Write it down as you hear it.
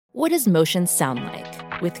What does motion sound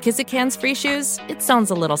like? With Kizikans free shoes, it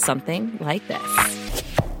sounds a little something like this.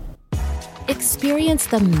 Experience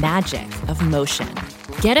the magic of motion.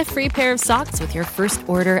 Get a free pair of socks with your first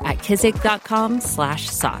order at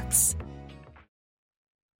kizik.com/socks.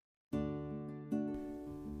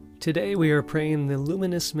 Today we are praying the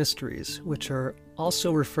luminous mysteries, which are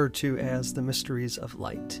also referred to as the mysteries of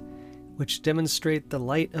light, which demonstrate the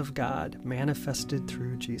light of God manifested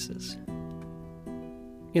through Jesus.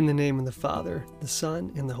 In the name of the Father, the Son,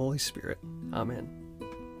 and the Holy Spirit. Amen.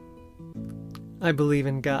 I believe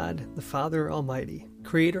in God, the Father Almighty,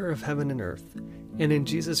 creator of heaven and earth, and in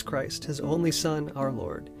Jesus Christ, his only Son, our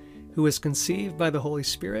Lord, who was conceived by the Holy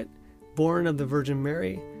Spirit, born of the Virgin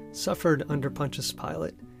Mary, suffered under Pontius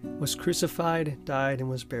Pilate, was crucified, died, and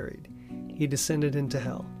was buried. He descended into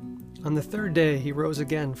hell. On the third day he rose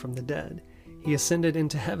again from the dead. He ascended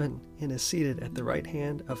into heaven and is seated at the right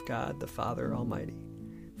hand of God the Father Almighty.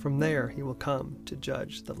 From there he will come to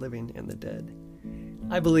judge the living and the dead.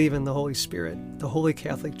 I believe in the Holy Spirit, the Holy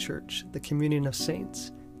Catholic Church, the communion of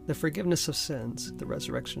saints, the forgiveness of sins, the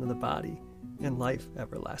resurrection of the body, and life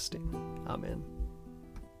everlasting. Amen.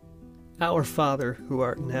 Our Father, who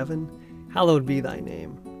art in heaven, hallowed be thy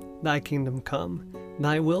name. Thy kingdom come,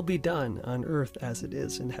 thy will be done on earth as it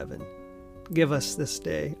is in heaven. Give us this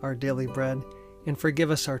day our daily bread, and forgive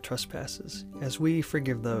us our trespasses, as we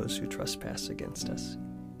forgive those who trespass against us.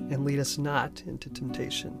 And lead us not into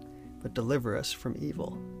temptation, but deliver us from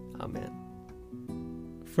evil. Amen.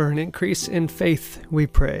 For an increase in faith, we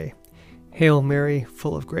pray. Hail Mary,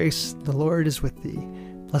 full of grace, the Lord is with thee.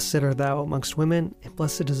 Blessed art thou amongst women, and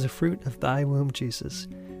blessed is the fruit of thy womb, Jesus.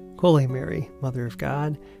 Holy Mary, Mother of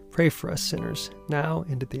God, pray for us sinners, now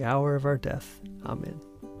and at the hour of our death. Amen.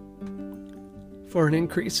 For an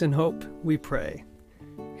increase in hope, we pray.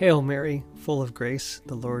 Hail Mary, full of grace,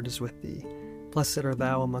 the Lord is with thee. Blessed art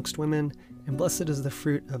thou amongst women, and blessed is the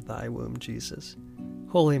fruit of thy womb, Jesus.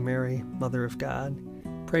 Holy Mary, Mother of God,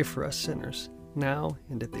 pray for us sinners, now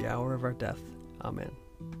and at the hour of our death. Amen.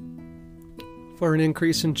 For an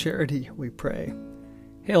increase in charity, we pray.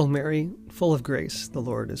 Hail Mary, full of grace, the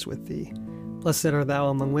Lord is with thee. Blessed art thou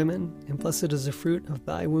among women, and blessed is the fruit of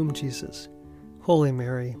thy womb, Jesus. Holy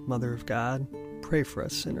Mary, Mother of God, pray for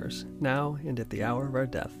us sinners, now and at the hour of our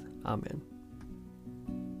death. Amen.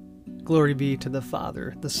 Glory be to the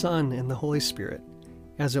Father, the Son, and the Holy Spirit,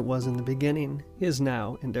 as it was in the beginning, is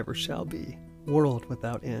now, and ever shall be, world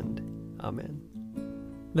without end. Amen.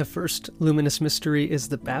 The first luminous mystery is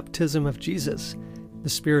the baptism of Jesus. The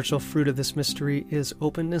spiritual fruit of this mystery is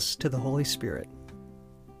openness to the Holy Spirit.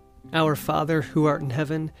 Our Father, who art in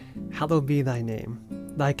heaven, hallowed be thy name.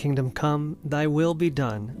 Thy kingdom come, thy will be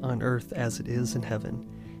done, on earth as it is in heaven.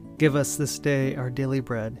 Give us this day our daily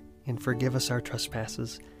bread, and forgive us our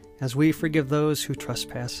trespasses, as we forgive those who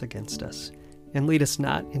trespass against us. And lead us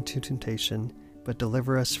not into temptation, but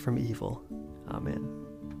deliver us from evil. Amen.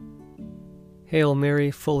 Hail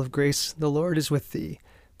Mary, full of grace, the Lord is with thee.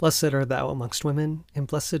 Blessed art thou amongst women, and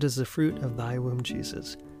blessed is the fruit of thy womb,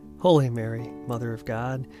 Jesus. Holy Mary, Mother of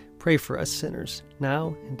God, pray for us sinners,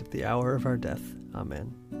 now and at the hour of our death.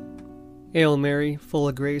 Amen. Hail Mary, full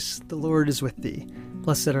of grace, the Lord is with thee.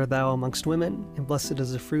 Blessed art thou amongst women, and blessed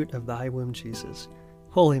is the fruit of thy womb, Jesus.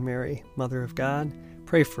 Holy Mary, Mother of God,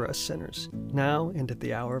 pray for us sinners, now and at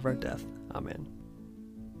the hour of our death. Amen.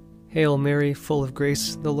 Hail Mary, full of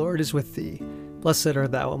grace, the Lord is with thee. Blessed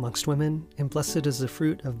art thou amongst women, and blessed is the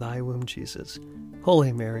fruit of thy womb, Jesus.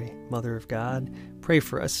 Holy Mary, Mother of God, pray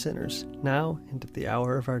for us sinners, now and at the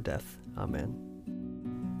hour of our death. Amen.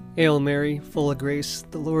 Hail Mary, full of grace,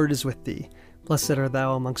 the Lord is with thee. Blessed art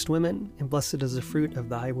thou amongst women, and blessed is the fruit of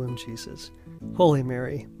thy womb, Jesus. Holy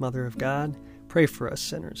Mary, Mother of God, pray for us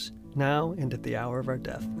sinners, now and at the hour of our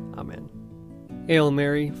death. Amen. Hail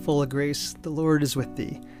Mary, full of grace, the Lord is with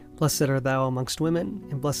thee. Blessed art thou amongst women,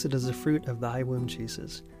 and blessed is the fruit of thy womb,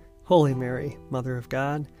 Jesus. Holy Mary, Mother of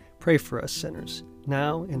God, pray for us sinners,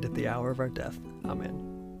 now and at the hour of our death. Amen.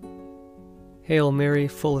 Hail Mary,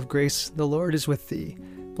 full of grace, the Lord is with thee.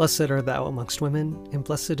 Blessed art thou amongst women, and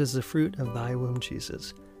blessed is the fruit of thy womb,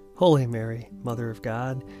 Jesus. Holy Mary, Mother of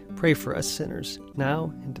God, pray for us sinners,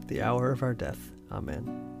 now and at the hour of our death.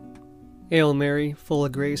 Amen. Hail Mary, full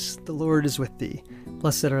of grace, the Lord is with thee.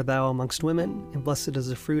 Blessed art thou amongst women, and blessed is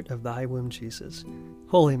the fruit of thy womb, Jesus.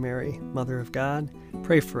 Holy Mary, Mother of God,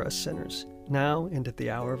 pray for us sinners, now and at the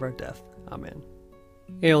hour of our death. Amen.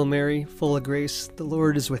 Hail Mary, full of grace, the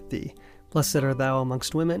Lord is with thee. Blessed art thou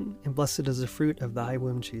amongst women, and blessed is the fruit of thy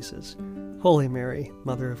womb, Jesus. Holy Mary,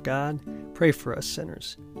 Mother of God, pray for us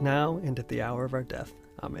sinners, now and at the hour of our death.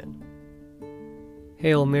 Amen.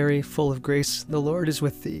 Hail Mary, full of grace, the Lord is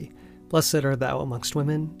with thee. Blessed art thou amongst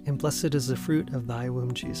women, and blessed is the fruit of thy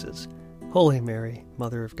womb, Jesus. Holy Mary,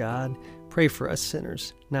 Mother of God, pray for us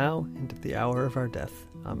sinners, now and at the hour of our death.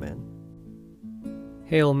 Amen.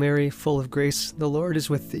 Hail Mary, full of grace, the Lord is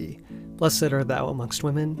with thee. Blessed art thou amongst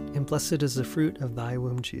women, and blessed is the fruit of thy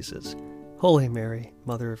womb, Jesus. Holy Mary,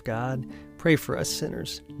 Mother of God, pray for us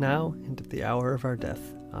sinners, now and at the hour of our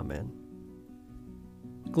death. Amen.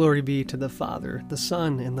 Glory be to the Father, the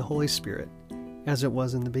Son, and the Holy Spirit, as it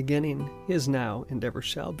was in the beginning, is now, and ever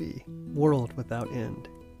shall be, world without end.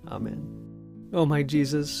 Amen. O my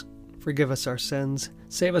Jesus, forgive us our sins,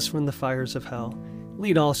 save us from the fires of hell,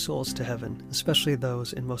 lead all souls to heaven, especially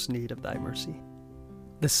those in most need of thy mercy.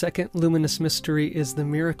 The second luminous mystery is the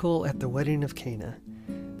miracle at the wedding of Cana.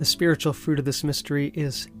 The spiritual fruit of this mystery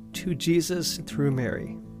is to Jesus through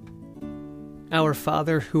Mary. Our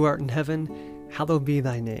Father, who art in heaven, hallowed be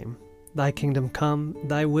thy name. Thy kingdom come,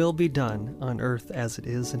 thy will be done, on earth as it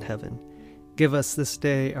is in heaven. Give us this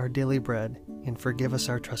day our daily bread, and forgive us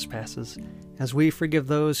our trespasses, as we forgive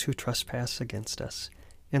those who trespass against us.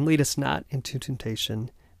 And lead us not into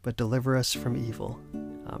temptation, but deliver us from evil.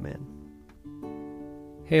 Amen.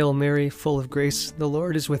 Hail Mary, full of grace, the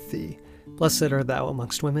Lord is with thee. Blessed art thou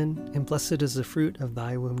amongst women, and blessed is the fruit of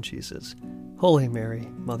thy womb, Jesus. Holy Mary,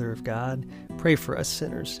 Mother of God, pray for us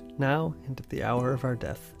sinners, now and at the hour of our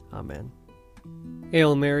death. Amen.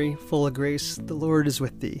 Hail Mary, full of grace, the Lord is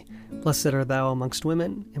with thee. Blessed art thou amongst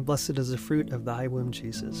women, and blessed is the fruit of thy womb,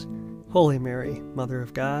 Jesus. Holy Mary, Mother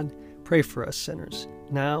of God, pray for us sinners,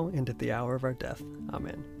 now and at the hour of our death.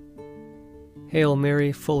 Amen. Hail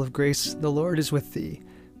Mary, full of grace, the Lord is with thee.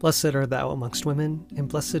 Blessed art thou amongst women, and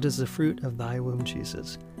blessed is the fruit of thy womb,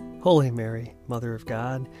 Jesus. Holy Mary, Mother of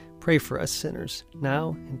God, pray for us sinners,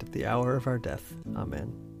 now and at the hour of our death.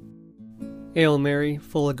 Amen. Hail Mary,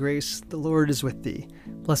 full of grace, the Lord is with thee.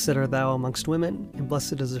 Blessed art thou amongst women, and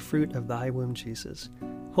blessed is the fruit of thy womb, Jesus.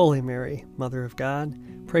 Holy Mary, Mother of God,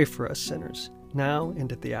 pray for us sinners, now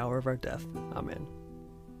and at the hour of our death. Amen.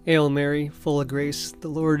 Hail Mary, full of grace, the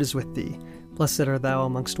Lord is with thee. Blessed art thou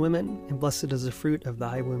amongst women, and blessed is the fruit of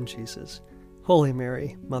thy womb, Jesus. Holy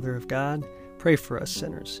Mary, Mother of God, pray for us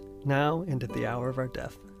sinners, now and at the hour of our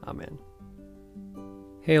death. Amen.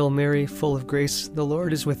 Hail Mary, full of grace, the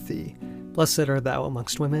Lord is with thee. Blessed art thou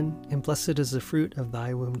amongst women, and blessed is the fruit of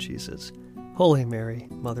thy womb, Jesus. Holy Mary,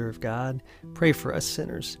 Mother of God, pray for us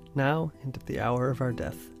sinners, now and at the hour of our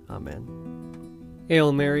death. Amen.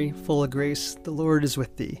 Hail Mary, full of grace, the Lord is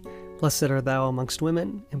with thee. Blessed art thou amongst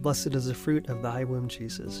women, and blessed is the fruit of thy womb,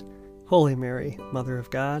 Jesus. Holy Mary, Mother of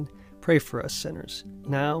God, pray for us sinners,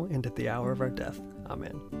 now and at the hour of our death.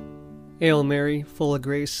 Amen. Hail Mary, full of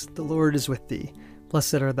grace, the Lord is with thee.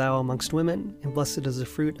 Blessed art thou amongst women, and blessed is the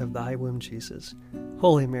fruit of thy womb, Jesus.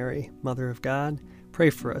 Holy Mary, Mother of God, pray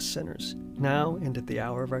for us sinners, now and at the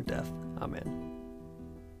hour of our death. Amen.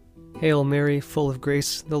 Hail Mary, full of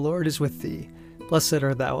grace, the Lord is with thee. Blessed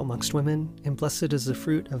art thou amongst women, and blessed is the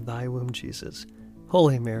fruit of thy womb, Jesus.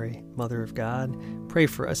 Holy Mary, Mother of God, pray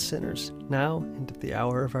for us sinners, now and at the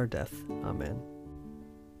hour of our death. Amen.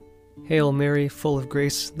 Hail Mary, full of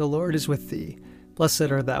grace, the Lord is with thee.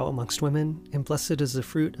 Blessed art thou amongst women, and blessed is the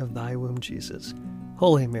fruit of thy womb, Jesus.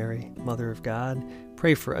 Holy Mary, Mother of God,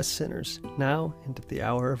 pray for us sinners, now and at the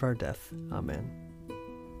hour of our death. Amen.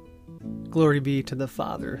 Glory be to the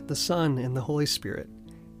Father, the Son, and the Holy Spirit,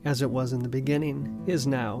 as it was in the beginning, is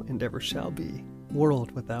now, and ever shall be,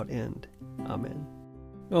 world without end. Amen.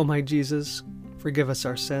 O my Jesus, forgive us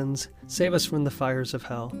our sins, save us from the fires of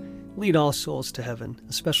hell, lead all souls to heaven,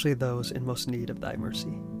 especially those in most need of thy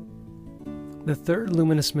mercy. The third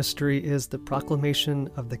luminous mystery is the proclamation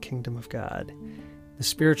of the kingdom of God. The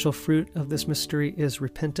spiritual fruit of this mystery is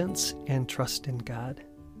repentance and trust in God.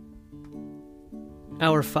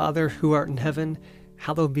 Our Father, who art in heaven,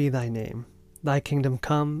 hallowed be thy name. Thy kingdom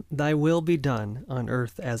come, thy will be done, on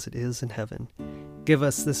earth as it is in heaven. Give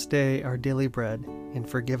us this day our daily bread, and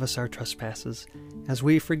forgive us our trespasses, as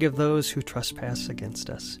we forgive those who trespass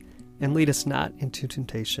against us. And lead us not into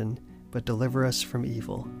temptation, but deliver us from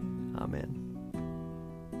evil. Amen.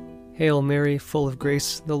 Hail Mary, full of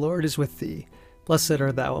grace, the Lord is with thee. Blessed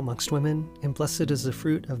art thou amongst women, and blessed is the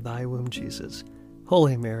fruit of thy womb, Jesus.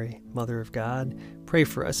 Holy Mary, Mother of God, pray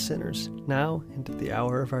for us sinners, now and at the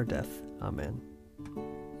hour of our death. Amen.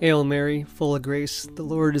 Hail Mary, full of grace, the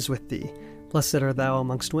Lord is with thee. Blessed art thou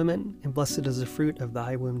amongst women, and blessed is the fruit of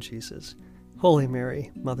thy womb, Jesus. Holy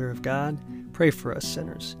Mary, Mother of God, pray for us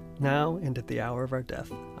sinners, now and at the hour of our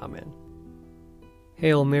death. Amen.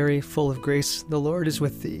 Hail Mary, full of grace, the Lord is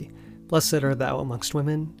with thee. Blessed art thou amongst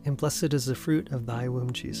women, and blessed is the fruit of thy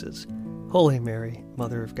womb, Jesus. Holy Mary,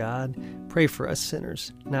 Mother of God, pray for us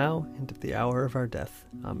sinners, now and at the hour of our death.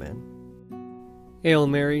 Amen. Hail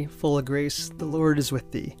Mary, full of grace, the Lord is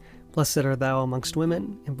with thee. Blessed art thou amongst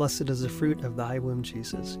women, and blessed is the fruit of thy womb,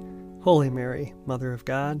 Jesus. Holy Mary, Mother of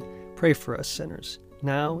God, pray for us sinners,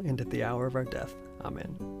 now and at the hour of our death.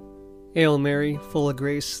 Amen. Hail Mary, full of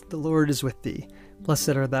grace, the Lord is with thee. Blessed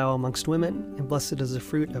art thou amongst women, and blessed is the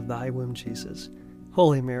fruit of thy womb, Jesus.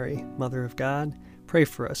 Holy Mary, Mother of God, pray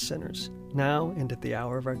for us sinners, now and at the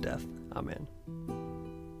hour of our death. Amen.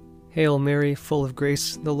 Hail Mary, full of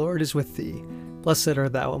grace, the Lord is with thee. Blessed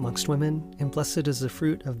art thou amongst women, and blessed is the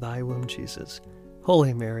fruit of thy womb, Jesus.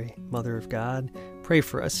 Holy Mary, Mother of God, pray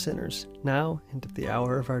for us sinners, now and at the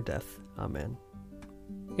hour of our death. Amen.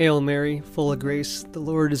 Hail Mary, full of grace, the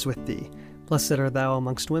Lord is with thee. Blessed art thou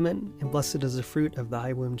amongst women, and blessed is the fruit of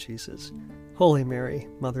thy womb, Jesus. Holy Mary,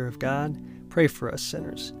 Mother of God, pray for us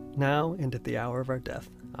sinners, now and at the hour of our death.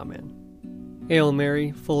 Amen. Hail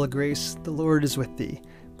Mary, full of grace, the Lord is with thee.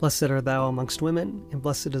 Blessed art thou amongst women, and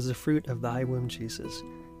blessed is the fruit of thy womb, Jesus.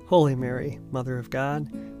 Holy Mary, Mother of God,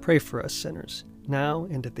 pray for us sinners, now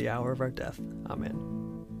and at the hour of our death.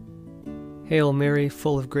 Amen. Hail Mary,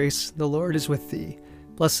 full of grace, the Lord is with thee.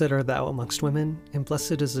 Blessed art thou amongst women, and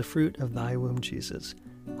blessed is the fruit of thy womb, Jesus.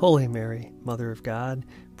 Holy Mary, Mother of God,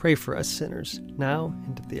 pray for us sinners, now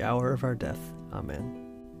and at the hour of our death. Amen.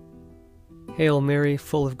 Hail Mary,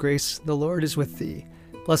 full of grace, the Lord is with thee.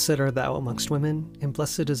 Blessed art thou amongst women, and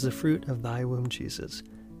blessed is the fruit of thy womb, Jesus.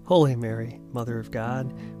 Holy Mary, Mother of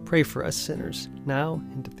God, pray for us sinners, now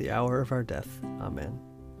and at the hour of our death. Amen.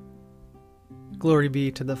 Glory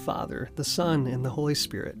be to the Father, the Son, and the Holy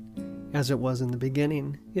Spirit, as it was in the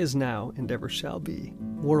beginning, is now, and ever shall be,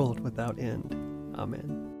 world without end.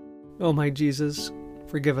 Amen. O my Jesus,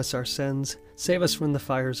 forgive us our sins, save us from the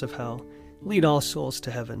fires of hell, lead all souls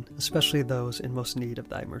to heaven, especially those in most need of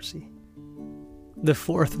thy mercy. The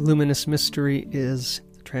fourth luminous mystery is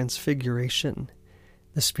Transfiguration.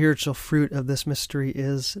 The spiritual fruit of this mystery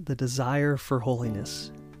is the desire for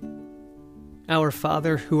holiness. Our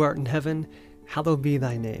Father, who art in heaven, hallowed be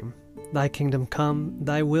thy name. Thy kingdom come,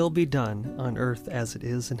 thy will be done, on earth as it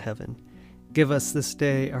is in heaven. Give us this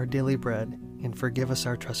day our daily bread, and forgive us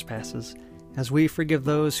our trespasses, as we forgive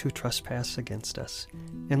those who trespass against us.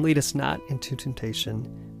 And lead us not into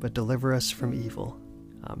temptation, but deliver us from evil.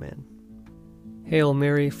 Amen. Hail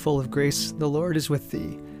Mary, full of grace, the Lord is with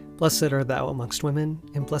thee. Blessed art thou amongst women,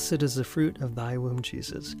 and blessed is the fruit of thy womb,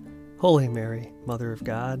 Jesus. Holy Mary, Mother of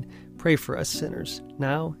God, pray for us sinners,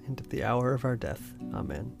 now and at the hour of our death.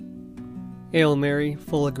 Amen. Hail Mary,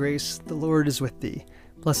 full of grace, the Lord is with thee.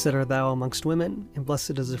 Blessed art thou amongst women, and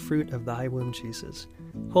blessed is the fruit of thy womb, Jesus.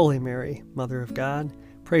 Holy Mary, Mother of God,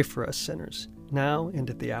 pray for us sinners, now and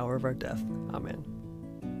at the hour of our death. Amen.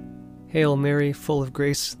 Hail Mary, full of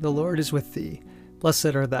grace, the Lord is with thee.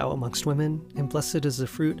 Blessed art thou amongst women, and blessed is the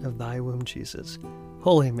fruit of thy womb, Jesus.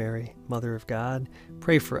 Holy Mary, Mother of God,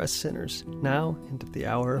 pray for us sinners, now and at the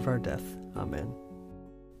hour of our death. Amen.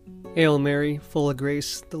 Hail Mary, full of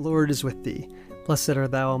grace, the Lord is with thee. Blessed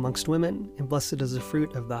art thou amongst women, and blessed is the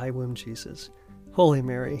fruit of thy womb, Jesus. Holy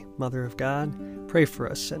Mary, Mother of God, pray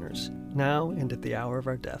for us sinners, now and at the hour of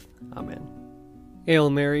our death. Amen.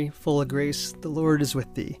 Hail Mary, full of grace, the Lord is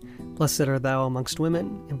with thee. Blessed art thou amongst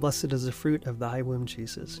women, and blessed is the fruit of thy womb,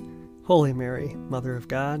 Jesus. Holy Mary, Mother of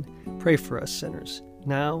God, pray for us sinners,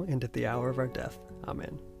 now and at the hour of our death.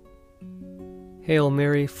 Amen. Hail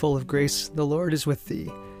Mary, full of grace, the Lord is with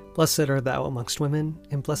thee. Blessed art thou amongst women,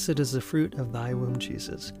 and blessed is the fruit of thy womb,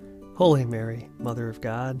 Jesus. Holy Mary, Mother of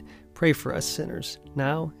God, pray for us sinners,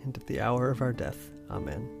 now and at the hour of our death.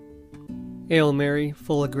 Amen. Hail Mary,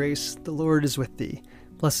 full of grace, the Lord is with thee.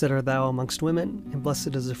 Blessed art thou amongst women, and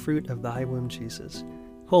blessed is the fruit of thy womb, Jesus.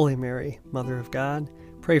 Holy Mary, Mother of God,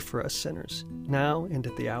 pray for us sinners, now and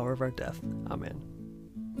at the hour of our death. Amen.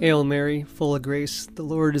 Hail Mary, full of grace, the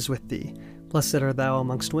Lord is with thee. Blessed art thou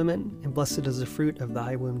amongst women, and blessed is the fruit of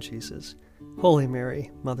thy womb, Jesus. Holy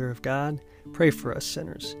Mary, Mother of God, pray for us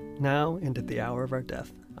sinners, now and at the hour of our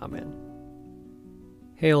death. Amen.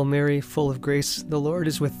 Hail Mary, full of grace, the Lord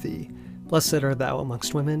is with thee. Blessed art thou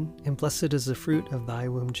amongst women, and blessed is the fruit of thy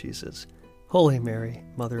womb, Jesus. Holy Mary,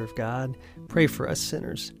 Mother of God, pray for us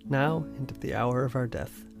sinners, now and at the hour of our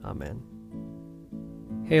death. Amen.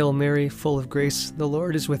 Hail Mary, full of grace, the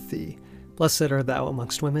Lord is with thee. Blessed art thou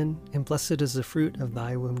amongst women, and blessed is the fruit of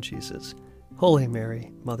thy womb, Jesus. Holy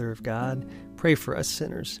Mary, Mother of God, pray for us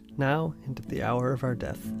sinners, now and at the hour of our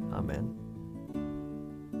death. Amen.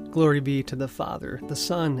 Glory be to the Father, the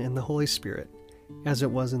Son, and the Holy Spirit, as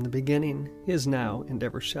it was in the beginning, is now, and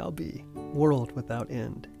ever shall be, world without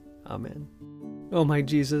end. Amen. O my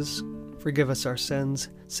Jesus, forgive us our sins,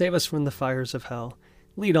 save us from the fires of hell,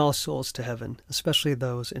 lead all souls to heaven, especially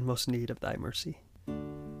those in most need of thy mercy.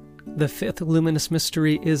 The fifth luminous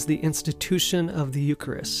mystery is the institution of the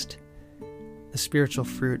Eucharist. The spiritual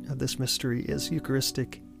fruit of this mystery is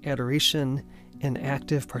Eucharistic adoration and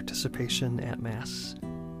active participation at Mass.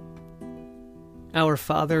 Our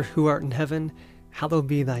Father, who art in heaven, hallowed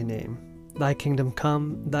be thy name. Thy kingdom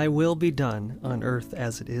come, thy will be done, on earth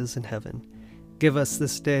as it is in heaven. Give us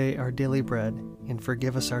this day our daily bread, and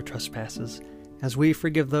forgive us our trespasses, as we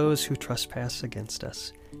forgive those who trespass against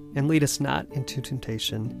us. And lead us not into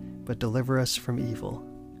temptation, but deliver us from evil.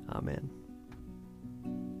 Amen.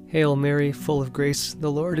 Hail Mary, full of grace,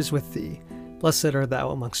 the Lord is with thee. Blessed art thou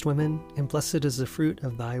amongst women, and blessed is the fruit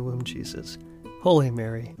of thy womb, Jesus. Holy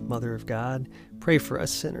Mary, Mother of God, pray for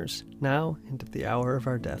us sinners, now and at the hour of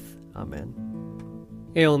our death. Amen.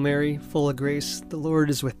 Hail Mary, full of grace, the Lord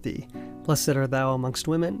is with thee. Blessed art thou amongst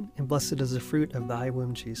women, and blessed is the fruit of thy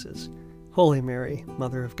womb, Jesus. Holy Mary,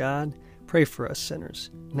 Mother of God, pray for us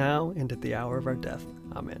sinners, now and at the hour of our death.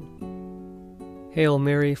 Amen. Hail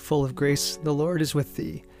Mary, full of grace, the Lord is with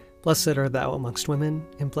thee. Blessed art thou amongst women,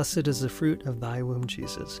 and blessed is the fruit of thy womb,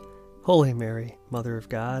 Jesus. Holy Mary, Mother of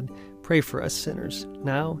God, pray for us sinners,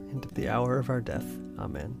 now and at the hour of our death.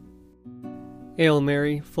 Amen. Hail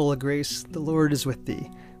Mary, full of grace, the Lord is with thee.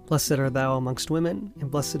 Blessed art thou amongst women,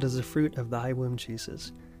 and blessed is the fruit of thy womb,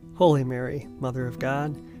 Jesus. Holy Mary, Mother of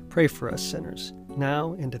God, pray for us sinners,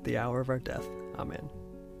 now and at the hour of our death. Amen.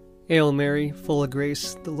 Hail Mary, full of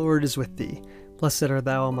grace, the Lord is with thee. Blessed art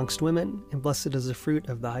thou amongst women, and blessed is the fruit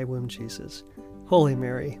of thy womb, Jesus. Holy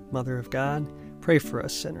Mary, Mother of God, pray for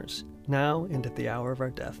us sinners, now and at the hour of our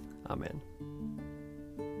death. Amen.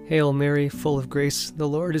 Hail Mary, full of grace, the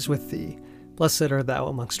Lord is with thee. Blessed art thou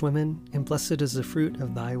amongst women, and blessed is the fruit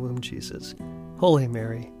of thy womb, Jesus. Holy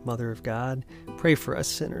Mary, Mother of God, pray for us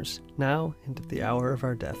sinners, now and at the hour of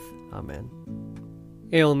our death. Amen.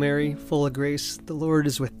 Hail Mary, full of grace, the Lord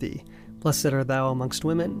is with thee. Blessed art thou amongst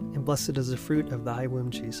women, and blessed is the fruit of thy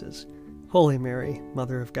womb, Jesus. Holy Mary,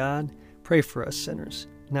 Mother of God, pray for us sinners,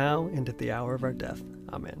 now and at the hour of our death.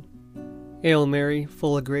 Amen. Hail Mary,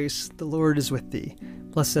 full of grace, the Lord is with thee.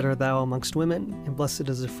 Blessed art thou amongst women, and blessed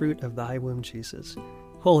is the fruit of thy womb, Jesus.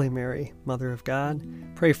 Holy Mary, Mother of God,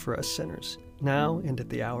 pray for us sinners, now and at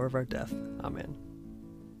the hour of our death. Amen.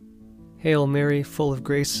 Hail Mary, full of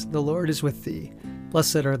grace, the Lord is with thee.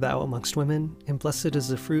 Blessed art thou amongst women, and blessed is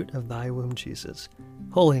the fruit of thy womb, Jesus.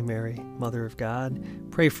 Holy Mary, Mother of God,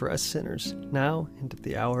 pray for us sinners, now and at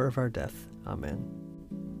the hour of our death. Amen.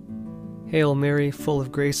 Hail Mary, full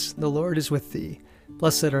of grace, the Lord is with thee.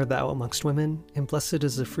 Blessed art thou amongst women, and blessed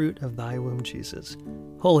is the fruit of thy womb, Jesus.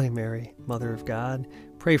 Holy Mary, Mother of God,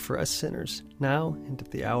 pray for us sinners, now and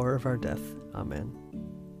at the hour of our death. Amen.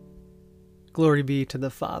 Glory be to the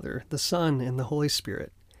Father, the Son, and the Holy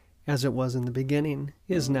Spirit, as it was in the beginning,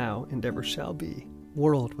 is now, and ever shall be,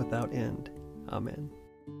 world without end. Amen.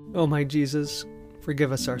 O my Jesus,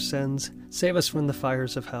 forgive us our sins, save us from the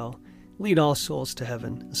fires of hell, lead all souls to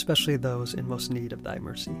heaven, especially those in most need of thy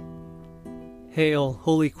mercy. Hail,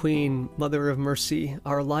 Holy Queen, Mother of Mercy,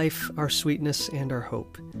 our life, our sweetness, and our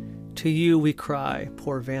hope. To you we cry,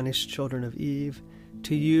 poor vanished children of Eve.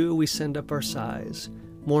 To you we send up our sighs,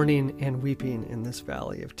 mourning and weeping in this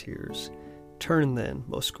valley of tears. Turn then,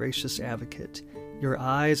 most gracious Advocate, your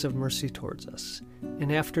eyes of mercy towards us,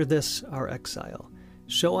 and after this our exile,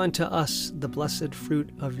 show unto us the blessed fruit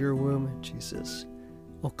of your womb, Jesus.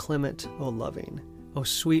 O clement, O loving, O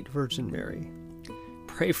sweet Virgin Mary,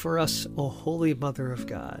 pray for us, O Holy Mother of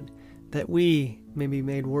God, that we may be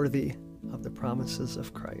made worthy of the promises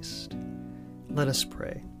of Christ. Let us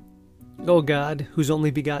pray. O God, whose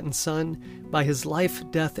only begotten Son, by his life,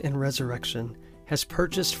 death, and resurrection, has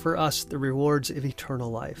purchased for us the rewards of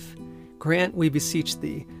eternal life, grant, we beseech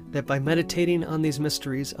thee, that by meditating on these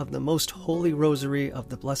mysteries of the most holy rosary of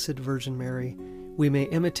the Blessed Virgin Mary, we may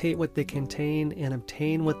imitate what they contain and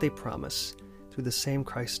obtain what they promise, through the same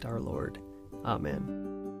Christ our Lord.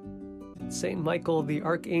 Amen. Saint Michael the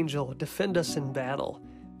Archangel, defend us in battle.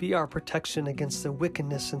 Be our protection against the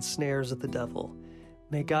wickedness and snares of the devil.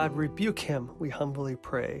 May God rebuke him, we humbly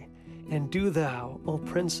pray. And do thou, O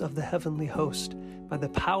Prince of the heavenly host, by the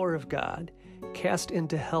power of God, cast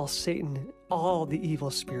into hell Satan and all the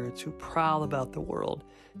evil spirits who prowl about the world,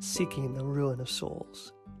 seeking the ruin of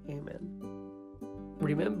souls. Amen.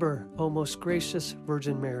 Remember, O most gracious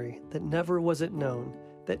Virgin Mary, that never was it known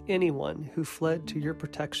that anyone who fled to your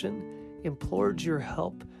protection, implored your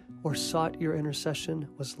help, or sought your intercession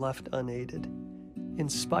was left unaided.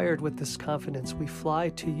 Inspired with this confidence, we fly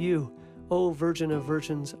to you, O Virgin of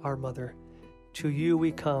Virgins, our Mother. To you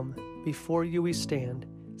we come, before you we stand,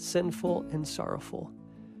 sinful and sorrowful.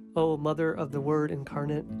 O Mother of the Word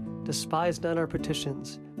incarnate, despise not our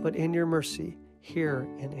petitions, but in your mercy hear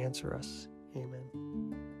and answer us.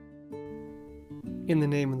 Amen. In the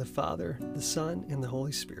name of the Father, the Son, and the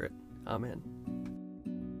Holy Spirit. Amen.